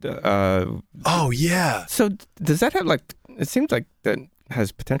Minecraft. Oh yeah. So does that have like, it seems like that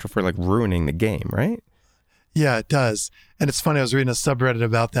has potential for like ruining the game, right? Yeah, it does. And it's funny, I was reading a subreddit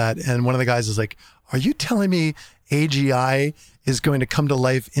about that, and one of the guys is like, are you telling me AGI is going to come to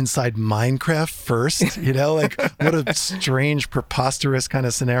life inside Minecraft first? You know, like what a strange, preposterous kind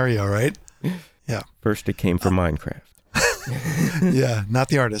of scenario, right? Yeah. First it came from Minecraft. Yeah, not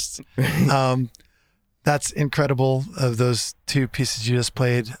the artists. That's incredible of those 2 pieces you just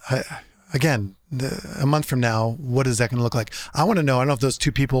played. Again, a month from now, what is that going to look like? I want to know. I don't know if those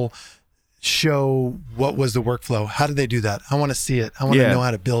 2 people show what was the workflow. How did they do that? I want to see it. I want to know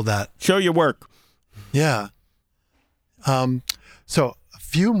how to build that. Show your work. Yeah. So a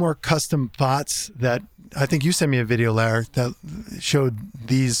few more custom bots that I think you sent me a video, Lara, that showed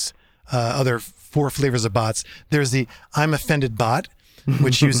these other 4 flavors of bots. There's the I'm offended bot,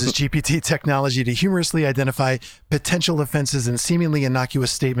 which uses GPT technology to humorously identify potential offenses in seemingly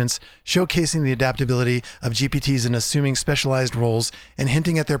innocuous statements, showcasing the adaptability of GPTs in assuming specialized roles and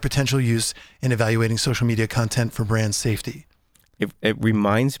hinting at their potential use in evaluating social media content for brand safety. It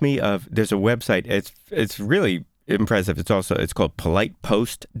reminds me of, there's a website, it's really impressive. It's called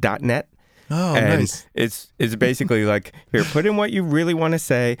politepost.net. Oh, and nice. It's basically like, here, put in what you really want to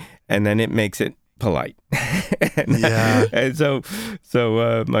say, and then it makes it polite. And so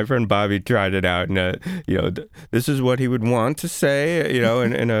my friend Bobby tried it out, and this is what he would want to say,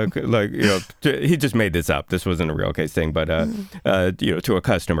 he just made this up. This wasn't a real case thing, but to a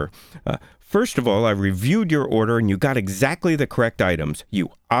customer. First of all, I reviewed your order and you got exactly the correct items.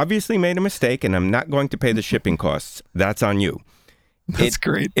 You obviously made a mistake, and I'm not going to pay the shipping costs. That's on you. That's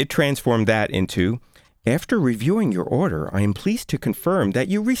great. It transformed that into, after reviewing your order, I am pleased to confirm that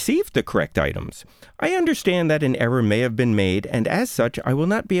you received the correct items. I understand that an error may have been made, and as such, I will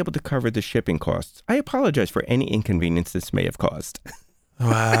not be able to cover the shipping costs. I apologize for any inconvenience this may have caused.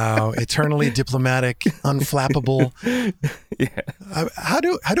 Wow. Eternally diplomatic, unflappable. Yeah. How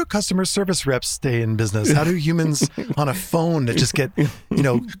do customer service reps stay in business? How do humans on a phone that just get,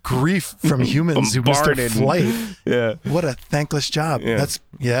 grief from humans who miss their flight? Yeah. What a thankless job. Yeah. That's,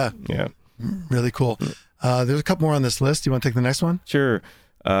 really cool. There's a couple more on this list. You want to take the next one? Sure.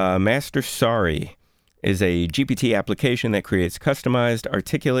 Master Sorry is a GPT application that creates customized,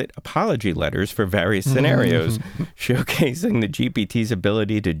 articulate apology letters for various scenarios, showcasing the GPT's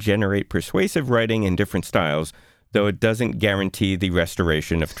ability to generate persuasive writing in different styles, though it doesn't guarantee the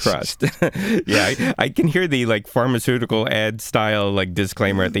restoration of trust. Yeah, I can hear the pharmaceutical ad style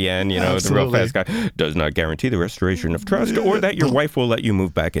disclaimer at the end, the real fast guy, does not guarantee the restoration of trust or that your wife will let you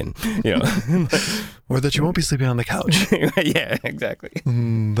move back in. Or that you won't be sleeping on the couch. Yeah, exactly.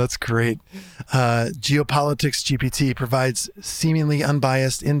 That's great. Geopolitics GPT provides seemingly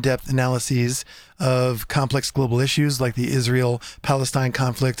unbiased, in-depth analyses of complex global issues like the Israel-Palestine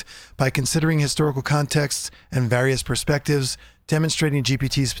conflict by considering historical contexts and various perspectives, demonstrating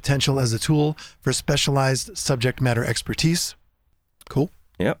GPT's potential as a tool for specialized subject matter expertise. Cool.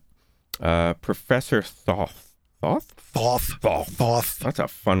 Yep. Professor Thoth. Thoth. That's a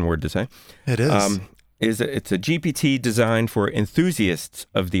fun word to say. It is. It's a GPT designed for enthusiasts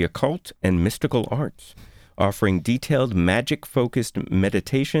of the occult and mystical arts, offering detailed magic-focused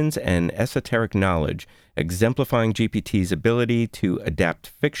meditations and esoteric knowledge, exemplifying GPT's ability to adapt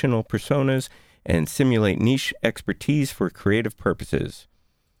fictional personas and simulate niche expertise for creative purposes.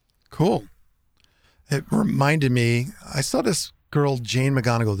 Cool. It reminded me, I saw this girl, Jane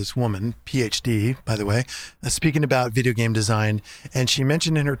McGonigal, this woman, PhD, by the way, speaking about video game design. And she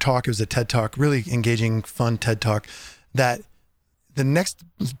mentioned in her talk, it was a TED Talk, really engaging, fun TED Talk, that the next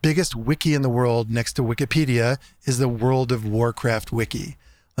biggest wiki in the world next to Wikipedia is the World of Warcraft wiki.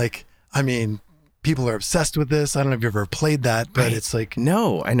 People are obsessed with this. I don't know if you've ever played that, but it's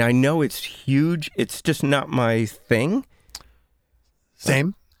No, and I know it's huge. It's just not my thing.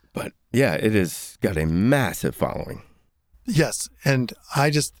 Same. But yeah, it has got a massive following. Yes. And I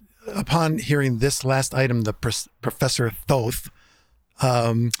just, upon hearing this last item, the Professor Thoth,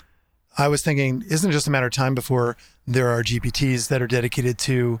 I was thinking, isn't it just a matter of time before there are GPTs that are dedicated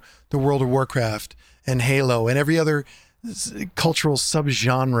to the World of Warcraft and Halo and every other cultural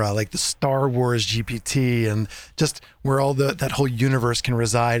subgenre, like the Star Wars GPT, and just where all that whole universe can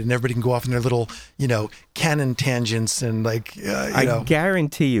reside, and everybody can go off in their little, canon tangents, and I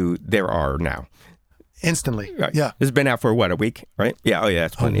guarantee you there are now. Instantly. Right. Yeah. It's been out for what, a week, right? Yeah. Oh, yeah.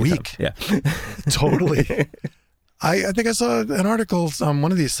 That's plenty A of week. time. Yeah. Totally. I think I saw an article on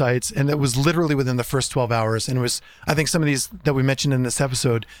one of these sites, and it was literally within the first 12 hours. And it was, I think some of these that we mentioned in this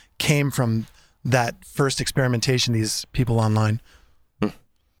episode came from that first experimentation, these people online. A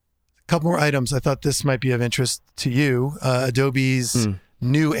couple more items. I thought this might be of interest to you. Adobe's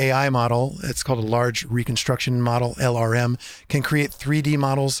new AI model, it's called a large reconstruction model, LRM, can create 3D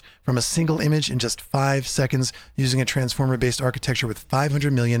models from a single image in just 5 seconds using a transformer-based architecture with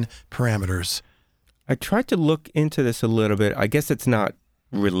 500 million parameters. I tried to look into this a little bit. I guess it's not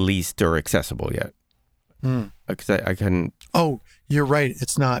released or accessible yet. Because I couldn't. Oh, you're right.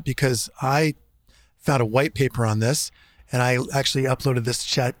 It's not, because I found a white paper on this, and I actually uploaded this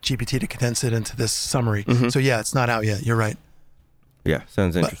chat GPT to condense it into this summary. So yeah, it's not out yet. You're right. Yeah,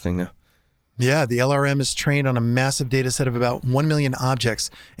 sounds interesting though. Yeah, the LRM is trained on a massive data set of about 1 million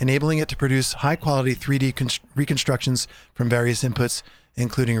objects, enabling it to produce high-quality 3D reconstructions from various inputs,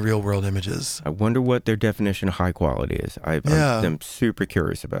 including real-world images. I wonder what their definition of high quality is. I'm super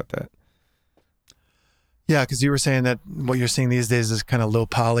curious about that. Yeah, because you were saying that what you're seeing these days is kind of low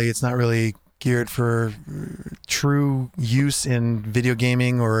poly. It's not really geared for true use in video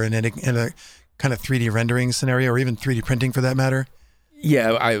gaming or in a kind of 3D rendering scenario, or even 3D printing for that matter.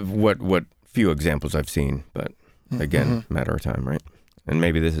 Yeah, what few examples I've seen, but again, matter of time, right? And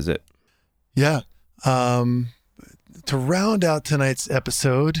maybe this is it. Yeah. To round out tonight's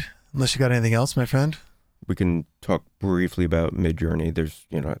episode, unless you got anything else, my friend, we can talk briefly about Midjourney. There's,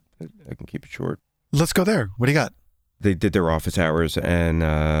 I can keep it short. Let's go there. What do you got? They did their office hours,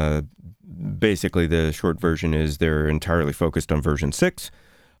 and basically the short version is they're entirely focused on version 6.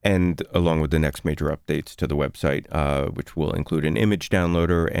 And along with the next major updates to the website, which will include an image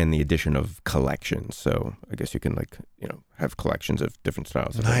downloader and the addition of collections. So I guess you can have collections of different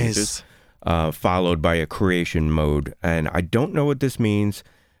styles of images, followed by a creation mode. And I don't know what this means.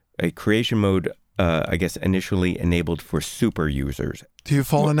 A creation mode, I guess, initially enabled for super users. Do you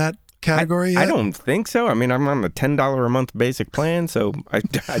fall in that category yet? I don't think so. I mean, I'm on the $10 a month basic plan, so I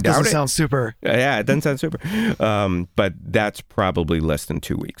doubt it. Doesn't sound super. Yeah, it doesn't sound super. But that's probably less than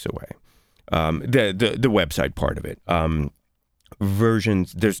 2 weeks away. The website part of it.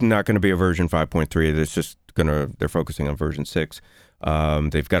 Versions, there's not going to be a version 5.3. They're focusing on version 6.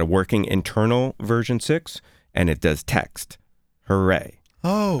 They've got a working internal version 6, and it does text. Hooray.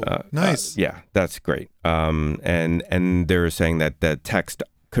 Oh, nice. Yeah, that's great. And they're saying that text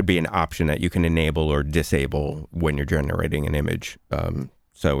could be an option that you can enable or disable when you're generating an image.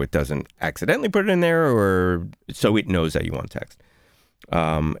 So it doesn't accidentally put it in there, or so it knows that you want text.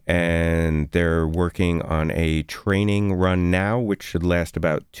 And they're working on a training run now, which should last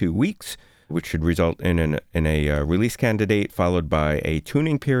about 2 weeks, which should result in a release candidate, followed by a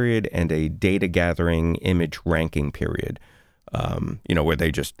tuning period and a data gathering image ranking period. Where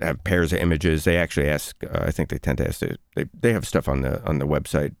they just have pairs of images. They actually ask, I think they tend to ask, they have stuff on the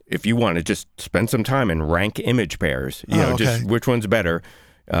website. If you want to just spend some time and rank image pairs, just which one's better,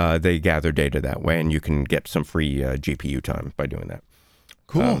 they gather data that way, and you can get some free GPU time by doing that.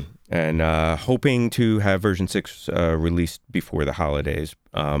 Cool. And hoping to have version 6 released before the holidays,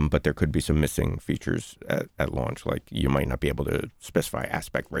 but there could be some missing features at launch, like you might not be able to specify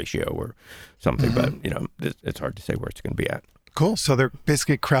aspect ratio or something, but it's hard to say where it's going to be at. Cool. So they're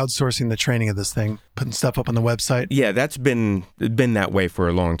basically crowdsourcing the training of this thing, putting stuff up on the website. Yeah, that's been that way for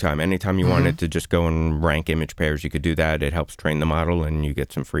a long time. Anytime you wanted to just go and rank image pairs, you could do that. It helps train the model, and you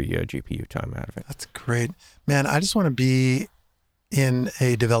get some free GPU time out of it. That's great. Man, I just want to be in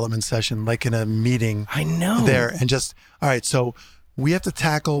a development session, like in a meeting. I know. There, and just, all right, so we got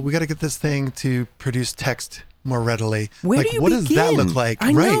to get this thing to produce text more readily. Where do you what begin? does that look like?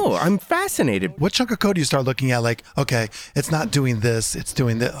 I know. I'm fascinated. What chunk of code do you start looking at? Like, okay, it's not doing this, it's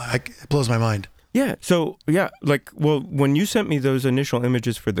doing that. It blows my mind. Yeah. So, when you sent me those initial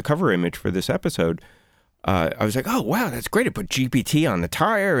images for the cover image for this episode, I was like, oh, wow, that's great. It put GPT on the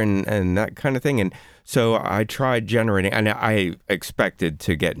tire and that kind of thing. And so I tried generating, and I expected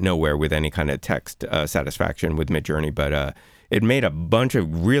to get nowhere with any kind of text satisfaction with Midjourney, but it made a bunch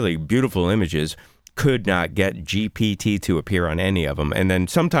of really beautiful images. Could not get GPT to appear on any of them. And then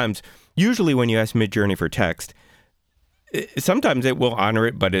usually when you ask Midjourney for text, sometimes it will honor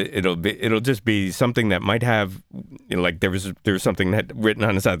it, but it'll just be something that might have, like there was something that written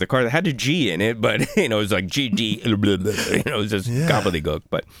on the side of the car that had a G in it, but it was like GG, it was just gobbledygook.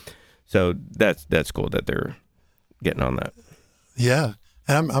 But so that's cool that they're getting on that. Yeah.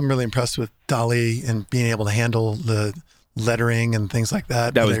 And I'm really impressed with DALL-E and being able to handle the lettering and things like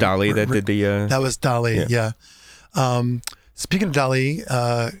that. That was DALL-E that did the... That was DALL-E, yeah. Speaking of DALL-E,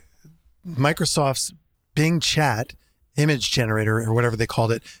 Microsoft's Bing Chat image generator, or whatever they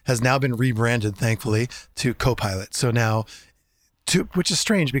called it, has now been rebranded, thankfully, to Copilot. So now, which is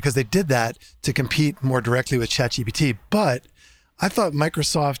strange because they did that to compete more directly with ChatGPT. But I thought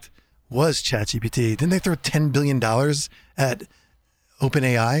Microsoft was ChatGPT. Didn't they throw $10 billion at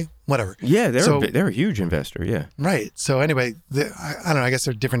OpenAI? Whatever. Yeah, they're a huge investor, yeah. Right. So anyway, I don't know, I guess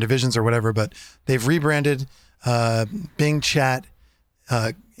they're different divisions or whatever, but they've rebranded Bing Chat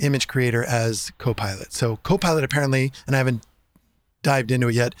image creator as Copilot. So Copilot apparently, and I haven't dived into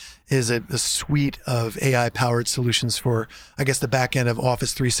it yet, is a suite of AI-powered solutions for, I guess, the back end of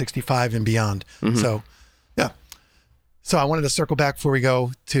Office 365 and beyond. Mm-hmm. So, yeah. So I wanted to circle back before we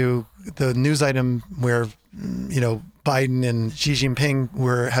go to the news item where, Biden and Xi Jinping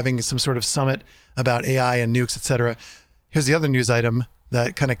were having some sort of summit about AI and nukes, et cetera. Here's the other news item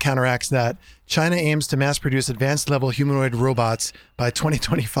that kind of counteracts that. China aims to mass produce advanced level humanoid robots by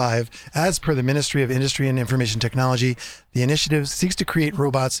 2025. As per the Ministry of Industry and Information Technology, the initiative seeks to create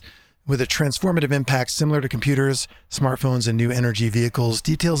robots with a transformative impact similar to computers, smartphones, and new energy vehicles.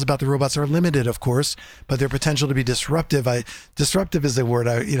 Details about the robots are limited, of course, but their potential to be disruptive, disruptive is a word,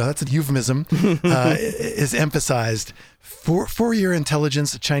 that's a euphemism, is emphasized. Fourier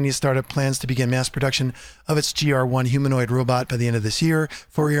Intelligence, a Chinese startup, plans to begin mass production of its GR1 humanoid robot by the end of this year.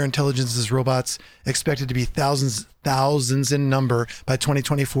 Fourier Intelligence's robots, expected to be thousands in number by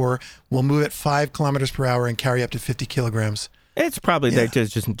 2024, will move at 5 kilometers per hour and carry up to 50 kilograms. It's probably they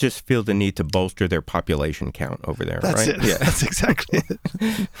just feel the need to bolster their population count over there, That's right? It. Yeah, that's exactly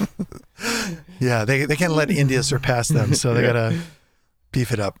it. Yeah, they can't let India surpass them, so they gotta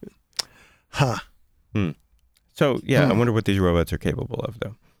beef it up. Huh. So I wonder what these robots are capable of,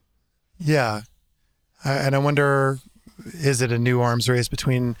 though. Yeah, and I wonder, is it a new arms race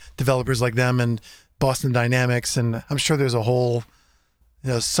between developers like them and Boston Dynamics? And I'm sure there's a whole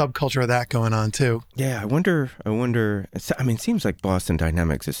subculture of that going on too. Yeah, I wonder. It seems like Boston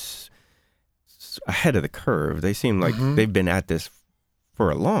Dynamics is ahead of the curve. They seem like they've been at this for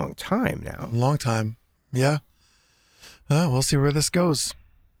a long time now. A long time, yeah. We'll see where this goes.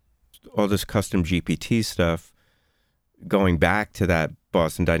 All this custom GPT stuff, going back to that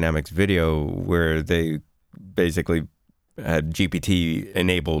Boston Dynamics video where they basically had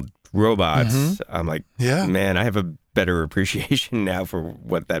GPT-enabled robots. I'm like, man, I have a better appreciation now for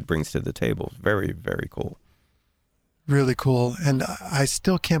what that brings to the table. Very, very cool. Really cool. And I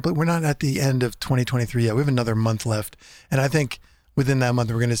still can't believe we're not at the end of 2023 yet. We have another month left. And I think within that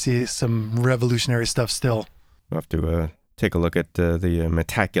month, we're going to see some revolutionary stuff still. We'll have to take a look at the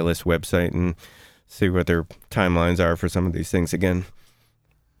Metaculus website and see what their timelines are for some of these things again.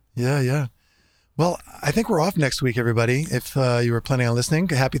 Yeah. Well, I think we're off next week, everybody. If you were planning on listening,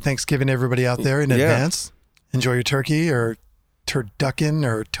 happy Thanksgiving to everybody out there in advance. Enjoy your turkey or turducken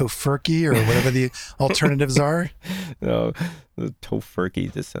or tofurkey or whatever the alternatives are. No, the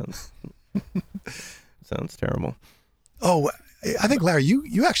tofurkey just sounds terrible. Oh, I think, Larry,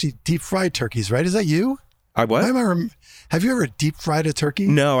 you actually deep fried turkeys, right? Is that you? I what? Have you ever deep fried a turkey?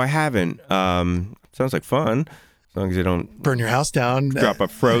 No, I haven't. Sounds like fun. As long as you don't burn your house down. Drop a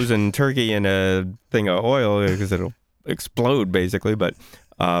frozen turkey in a thing of oil because it'll explode, basically. But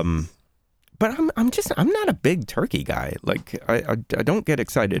I'm not a big turkey guy. Like I don't get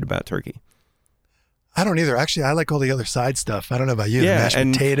excited about turkey. I don't either. Actually, I like all the other side stuff. I don't know about you. Yeah, the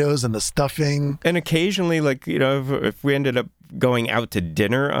mashed potatoes and the stuffing. And occasionally, like, if we ended up going out to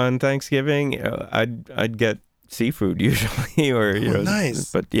dinner on Thanksgiving, I'd get seafood usually, or nice.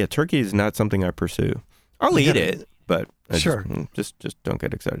 But yeah, turkey is not something I pursue. I'll eat it, but I sure, just don't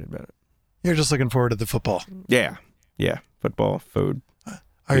get excited about it. You're just looking forward to the football. Yeah, football, food.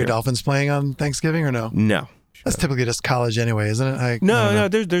 Are your Dolphins playing on Thanksgiving or no? No. That's typically just college anyway, isn't it? No.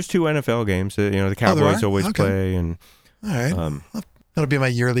 There's 2 NFL games. The Cowboys always play, and all right. That'll be my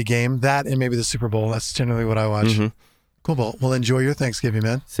yearly game. That and maybe the Super Bowl. That's generally what I watch. Cool. Well, enjoy your Thanksgiving,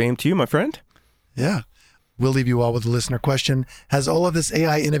 man. Same to you, my friend. Yeah. We'll leave you all with a listener question. Has all of this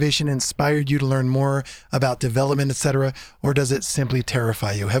AI innovation inspired you to learn more about development, etc., or does it simply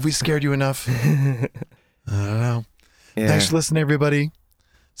terrify you? Have we scared you enough? I don't know. Yeah. Thanks for listening, everybody.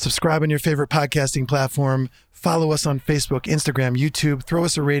 Subscribe on your favorite podcasting platform. Follow us on Facebook, Instagram, YouTube. Throw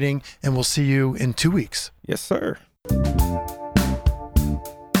us a rating, and we'll see you in 2 weeks. Yes, sir.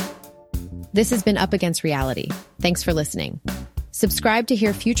 This has been Up Against Reality. Thanks for listening. Subscribe to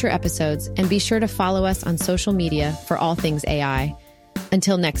hear future episodes, and be sure to follow us on social media for all things AI.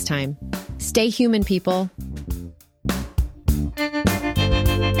 Until next time, stay human, people.